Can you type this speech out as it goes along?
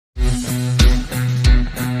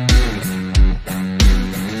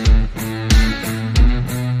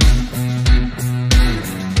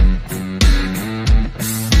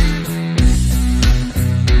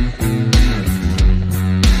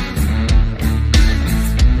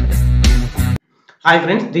Hi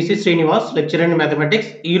friends, this is Srinivas, lecturer in mathematics.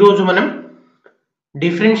 ఈ రోజు మనం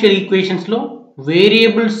డిఫరెన్షియల్ ఈక్వేషన్స్ లో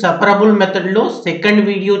వేరియబుల్ సెపరబుల్ మెథడ్ లో సెకండ్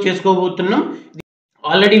వీడియో చేసుకోబోతున్నాం.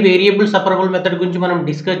 ఆల్రెడీ వేరియబుల్ సెపరబుల్ మెథడ్ గురించి మనం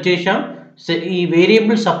డిస్కస్ చేశాం. ఈ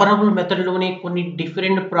వేరియబుల్ సెపరబుల్ మెథడ్ లోనే కొన్ని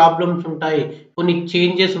డిఫరెంట్ ప్రాబ్లమ్స్ ఉంటాయి, కొన్ని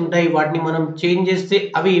చేంజెస్ ఉంటాయి. వాటిని మనం చేంజ్ చేస్తే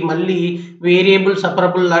అవి మళ్ళీ వేరియబుల్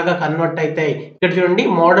సెపరబుల్ లాగా కన్వర్ట్ అవుతాయి. ఇక్కడ చూడండి,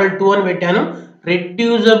 మోడల్ 2 అని పెట్టాను.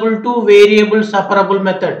 రెడ్యూసబుల్ టు వేరియబుల్ సెపరబుల్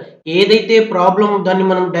మెథడ్. ఏదైతే ప్రాబ్లం దాన్ని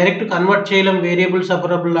మనం డైరెక్ట్ కన్వర్ట్ చేయలేం వేరియబుల్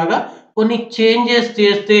సెపరబుల్ లాగా, కొన్ని చేంజెస్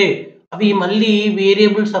చేస్తే అవి మళ్ళీ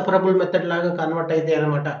వేరియబుల్ సెపరబుల్ మెథడ్ లాగా కన్వర్ట్ అవుతాయి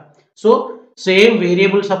అన్నమాట. So same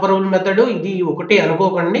variable separable method ఇది ఒకటే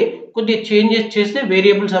అనుకోకండి, కొద్దిగా చేంజెస్ చేస్తే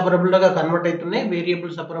వేరియబుల్ సెపరబుల్ లాగా కన్వర్ట్ అవుతున్నాయి.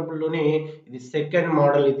 వేరియబుల్ సెపరబుల్ లోనే ఇది సెకండ్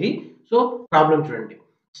మోడల్ ఇది. సో ప్రాబ్లం చూడండి.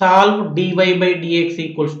 Solve dy by dx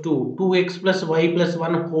equals to 2x plus y plus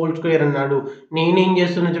 1 whole square అన్నాడు. నేనేం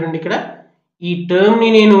చేస్తున్నా చూడండి, ఇక్కడ ఈ టర్మ్ ని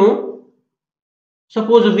నేను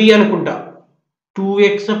సపోజ్ v అనుకుంటా.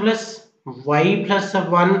 2x plus y plus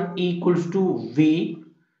 1 equals to v.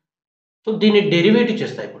 So దీన్ని డెరివేటివ్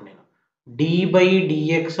చేస్తా ఇప్పుడు నేను. dy by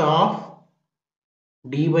dx of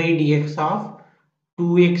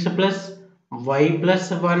 2x plus y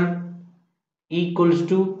plus 1 equals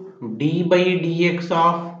to d by dx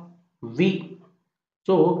of v.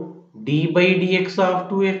 So d by dx of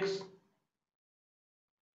 2x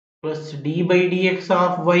plus d by dx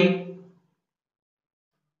of y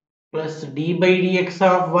plus d by dx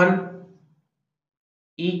of 1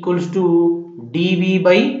 equals to dv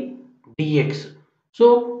by dx. So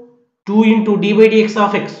 2 into d by dx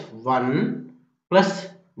of x 1 plus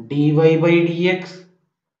dy by dx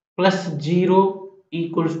plus 0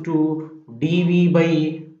 equals to dv by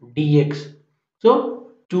dx. So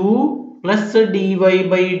 2 plus dy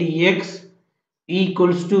by dx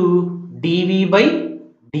equals to dv by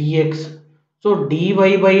dx. So dy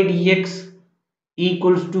by dx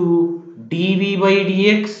equals to dv by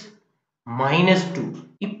dx minus 2.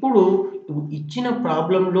 ఇప్పుడు ఇచ్చిన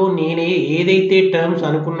ప్రాబ్లంలో నేను ఏదైతే terms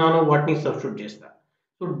అనుకున్నానో వాటిని substitute చేస్తా.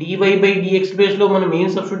 So dy by dx place లో మనం ఏం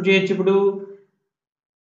సబ్స్టిట్యూట్ చేయొచ్చు? ఇప్పుడు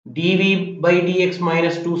dv by dx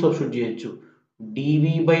minus 2 substitute చేయొచ్చు. dv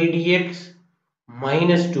by dx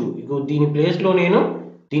minus 2, ఇగో దీని ప్లేస్ లో నేను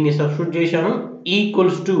దీన్ని సబ్స్టిట్యూట్ చేశాను.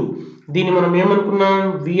 ఈక్వల్స్ టు దీన్ని మనం ఏమనుకున్నాం,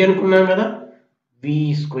 v అనుకున్నాం కదా, v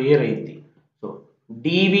స్క్వేర్ అయింది. So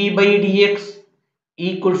dv by dx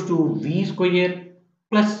equals to v square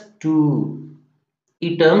plus 2. ఈ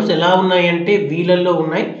టర్మ్స్ ఎలా ఉన్నాయి అంటే వీళ్ళల్లో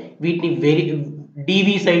ఉన్నాయి, వీటిని dv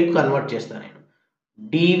సైడ్ కన్వర్ట్ చేస్తాను నేను.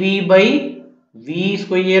 dv by v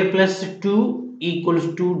square plus 2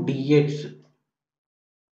 equals to dx.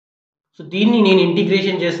 So దీన్ని నేను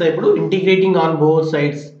ఇంటిగ్రేషన్ చేస్తా. ఇప్పుడు integrating on both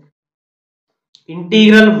sides,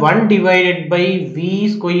 integral 1 divided by v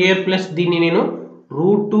square plus దీన్ని నేను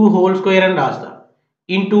 √2 హోల్ స్క్వేర్ అని రాస్తా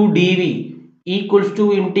into dv equals to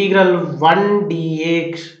integral 1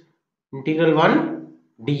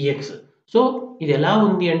 dx. So ఇది ఎలా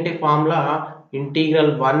ఉంది అంటే formula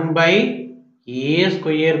integral 1 by a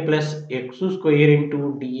square plus x square into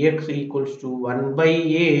dx equals to 1 by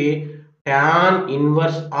a tan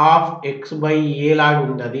inverse of x by a లాగా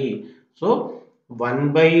ఉంది అది. సో 1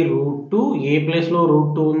 బై √2, a ప్లేస్ లో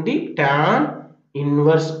 √2 ఉంది, tan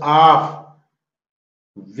inverse of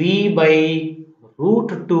v by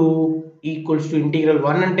 √2 equals to integral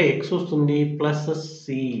 1 అంటే x వస్తుంది plus c.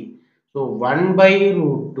 So 1 by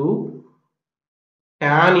 √2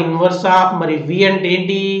 tan inverse of, మరి v అంటే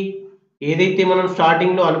ఏంటి, ఏదైతే మనం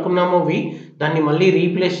స్టార్టింగ్ లో అనుకున్నామో v, దాన్ని మళ్ళీ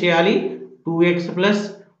రీప్లేస్ చేయాలి. 2x plus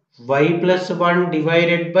y plus 1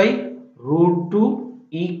 divided by √2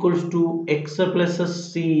 equals to x plus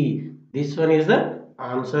c. This one is the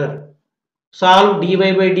answer. Solve dy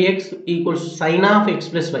by dx equals sin of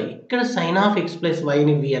x plus y. ఇక్కడ sin of x plus y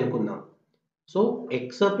ని v అనుకుందాం. So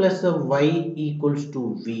x plus y equals to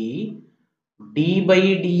v. d by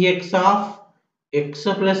dx of x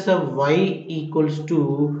plus y equals to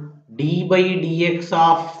d by dx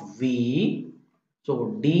of v. So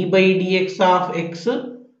d by dx of x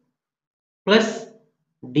plus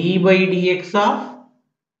d by dx of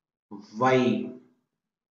y,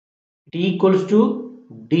 it equals to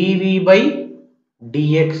dv by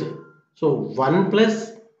dx. So 1 plus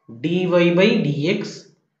dy by dx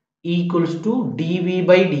equals to dv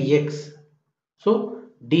by dx. So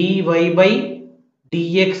dy by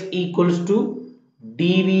dx equals to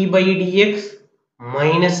dv by dx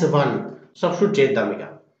minus 1. Substitute చేద్దాం ఇక.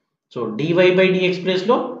 So dy by dx place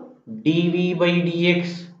లో dv by dx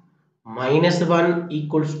minus 1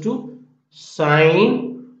 equals to sign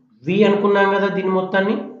v అనుకున్నాం కదా దీని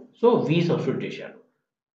మొత్తాన్ని. So v substitute చేశాను.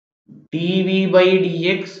 dv by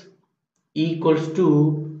dx equals to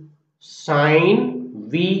sin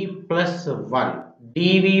v plus 1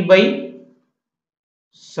 dv by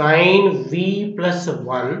sin v plus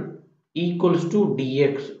 1 equals to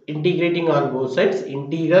dx. Integrating on both sides,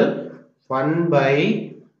 integral 1 by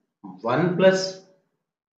 1 plus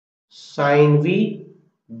sin v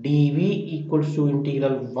dv equals to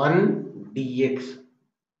integral 1 dx.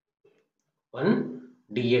 1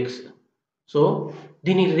 dx. So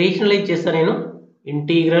దీన్ని rationalise చేస్తా నేను.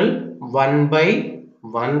 Integral 1 by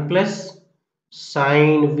 1 plus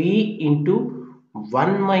sin v into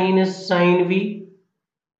 1 minus sin v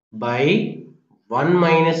by 1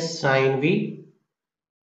 minus sin v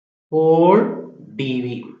whole dv.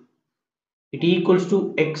 It equals to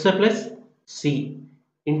x plus c.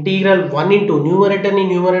 Integral 1 into numerator ని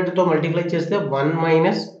numerator తో multiply చేస్తే 1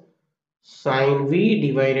 minus sin v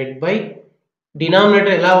divided by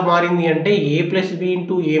denominator ఎలా మారింది అంటే a plus B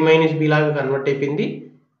into A minus B లాగా convert అయిపోయింది.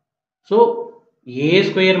 So A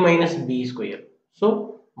square minus B square. So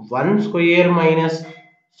 1 square minus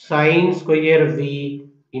sine square V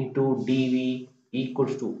into DV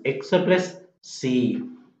equals to X plus C.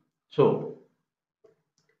 So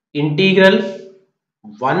integral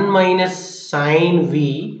 1 minus sign we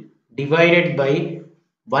divided by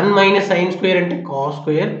 1 minus sine square అంటే cos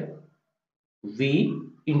square v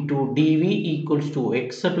into dv equals to x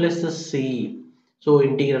plus c. So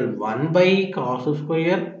integral 1 by cos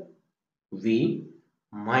square v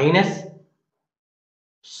minus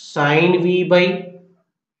sin v by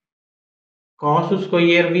cos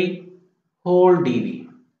square v whole dv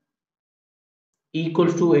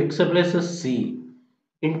equals to x plus c.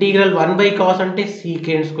 Integral 1 by cos అంటే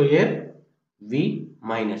secant square v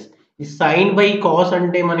minus ఈ sin by cos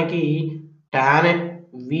అంటే మనకి tan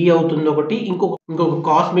v అవుతుంది ఒకటి, ఇంకొక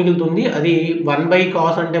cos మిగులుతుంది. అది 1 by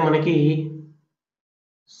cos అంటే మనకి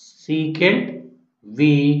secant v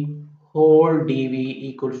whole dv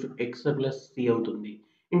equals to x plus c అవుతుంది.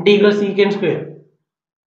 Integral secant square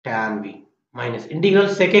tan v minus integral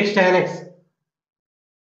sec x tan x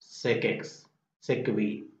sec x sec v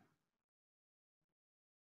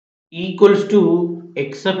equals to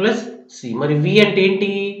x plus c. మరి v అంటే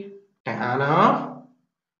ఏంటి? tan of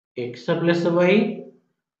x plus y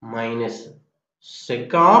minus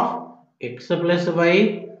sec of x plus y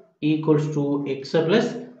equals to x plus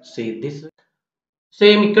c. This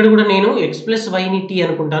same ఇక్కడ కూడా నేను x plus y ని t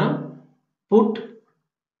అనుకుంటాను. Put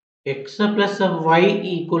x plus y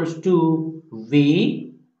equals to v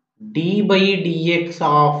d by dx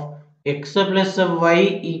of x plus y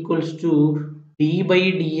equals to d by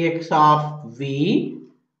dx of v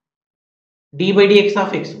d by dx of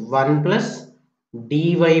x 1 plus dy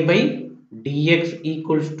by dx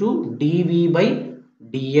equals to dv by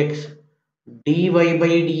dx. dy by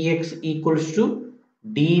dx equals to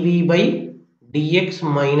dv by dx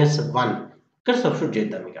minus 1. ఇక్కడ substitute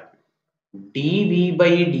చేద్దాం. ఇక dv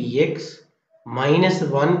by dx minus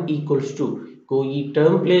 1 equals to ఈ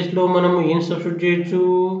term place లో మనం ఏం substitute చేయొచ్చు?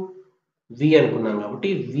 v అనుకున్నాం కాబట్టి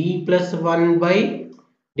v plus 1 by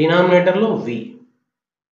డినామినేటర్ లో v.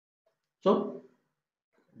 So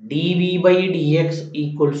dv by dx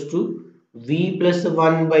equals to v plus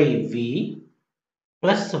 1 by v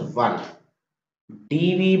plus 1.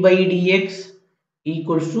 dv by dx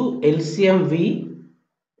equals to LCM v,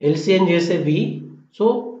 LCM చేసే v. So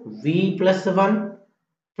v plus 1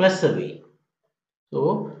 plus v. So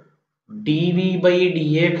dv by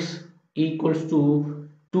dx equals to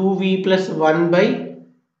 2v plus 1 by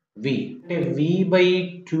v. అంటే v by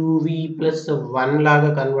 2v plus 1 లాగా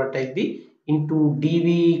convert అయింది into dv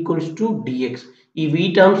equals to dx. ఈ v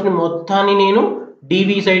terms ని మొత్తాన్ని నేను dv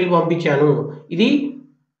side కి పంపించాను. ఇది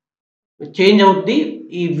చేంజ్ అవుద్ది.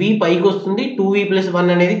 ఈ v పైకి వస్తుంది, 2v plus 1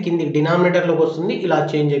 అనేది కింది డినామినేటర్ లోకి వస్తుంది. ఇలా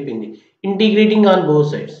చేంజ్ అయిపోయింది. Integrating on both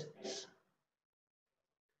sides,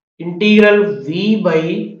 integral v by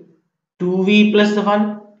 2v plus 1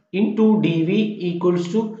 into dv equals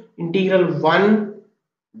to integral 1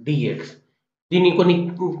 dx. దీన్ని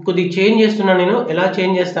కొద్ది చేంజ్ చేస్తున్నాను నేను. ఎలా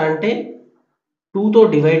చేంజ్ చేస్తా అంటే 2 తో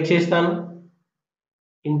డివైడ్ చేస్తాను,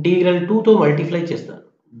 ఇంటిగ్రల్ 2 తో మల్టిప్లై చేస్తాను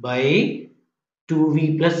by 2v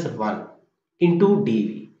plus 1 into dv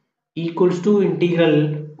equals to integral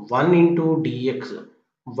 1 into dx.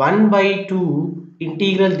 1 by 2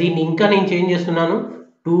 integral దీన్ని ఇంకా నేను చేంజ్ చేస్తున్నాను.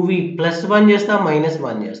 2v plus 1 చేస్తా, మైనస్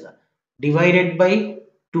 1 చేస్తా, divided by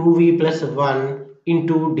 2v plus 1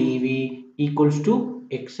 into dv equals to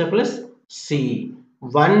x plus c.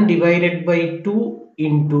 1 divided by 2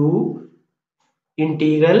 into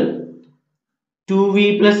integral 2v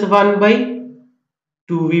plus 1 by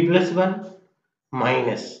 2v plus 1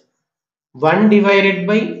 minus 1 divided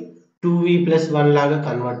by 2v plus 1 లాగా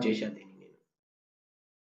convert చేశాను.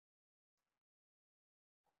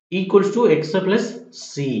 Equals to X plus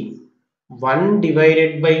C 1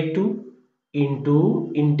 divided by 2 into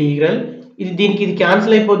integral ఇది దీనికి ఇది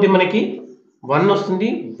cancel అయిపోద్ది మనకి 1 వస్తుంది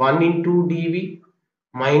 1 into DV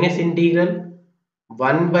minus integral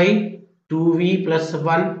 1 by 2v plus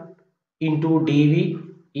 1 into DV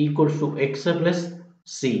equals to X plus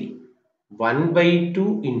C 1 by 2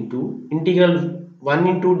 into integral 1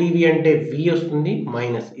 into డివి అంటే v వస్తుంది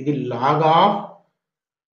మైనస్ ఇది లాగ్ ఆఫ్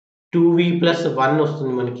 2v ప్లస్ 1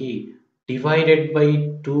 వస్తుంది మనకి డివైడెడ్ బై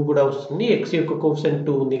 2 కూడా వస్తుంది x యొక్క కోఎఫిషియంట్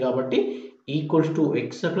 2 ఉంది కాబట్టి equals to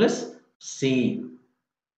X plus C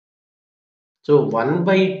so 1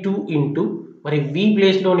 by 2 into మరి v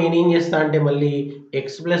ప్లేస్లో నేనేం చేస్తా అంటే మళ్ళీ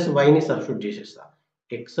x ప్లస్ వైని సబ్స్టిట్యూట్ చేసేస్తా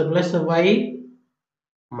x plus y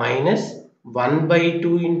minus 1 by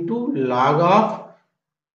 2 into log of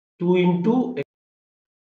 2 into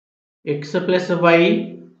x plus y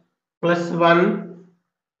plus 1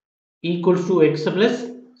 equals to x plus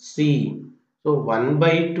c. So 1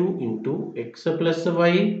 by 2 into x plus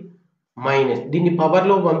y minus దీన్ని power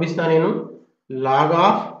లో పంపిస్తా నేను log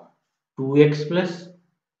of 2x plus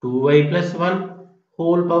 2y plus 1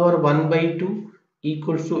 whole power 1 by 2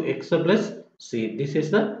 equals to x plus c. This is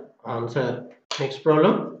the answer. Next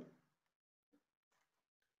problem.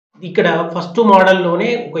 ఇక్కడ first మోడల్లోనే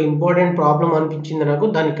ఒక important problem అనిపించింది నాకు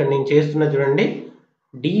దాన్ని ఇక్కడ నేను చేస్తున్నా చూడండి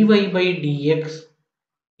dy by dx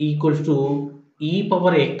equals to ఈ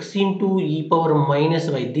పవర్ ఎక్స్ ఇంటూ ఈ పవర్ మైనస్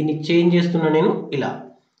వై దీన్ని చేంజ్ చేస్తున్నా నేను ఇలా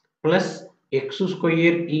ప్లస్ ఎక్స్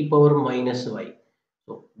స్క్వేర్ ఈ power minus y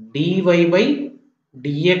so dy by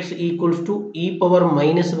dx equals to ఈ పవర్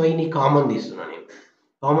మైనస్ వైని కామన్ తీస్తున్నా నేను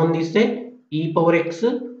కామన్ తీస్తే ఈ power X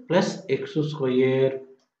plus X square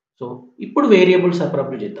so ఇప్పుడు వేరియబుల్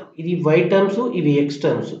సెపరబుల్ చేద్దాం ఇది y టర్మ్స్ ఇవి x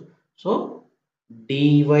terms so dy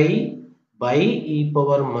by ఈ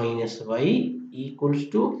power minus y equals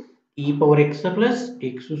to ఈ power X plus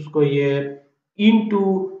X square into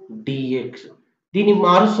dx దీన్ని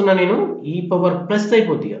మారుస్తున్నా నేను ఈ పవర్ ప్లస్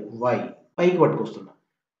అయిపోద్ది y పైకి పట్టుకొస్తున్నా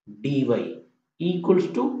dy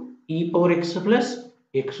ఈక్వల్స్ టు ఈ power X plus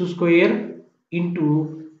X square into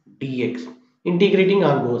dx integrating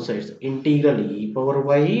on both sides integral e power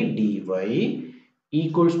y dy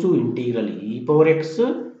equals to integral e power x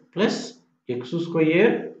plus x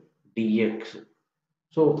square dx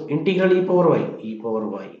so integral e power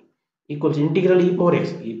y equals integral e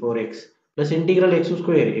power x plus integral x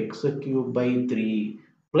square x cube by 3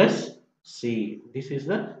 plus c. This is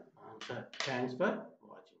the answer. Thanks for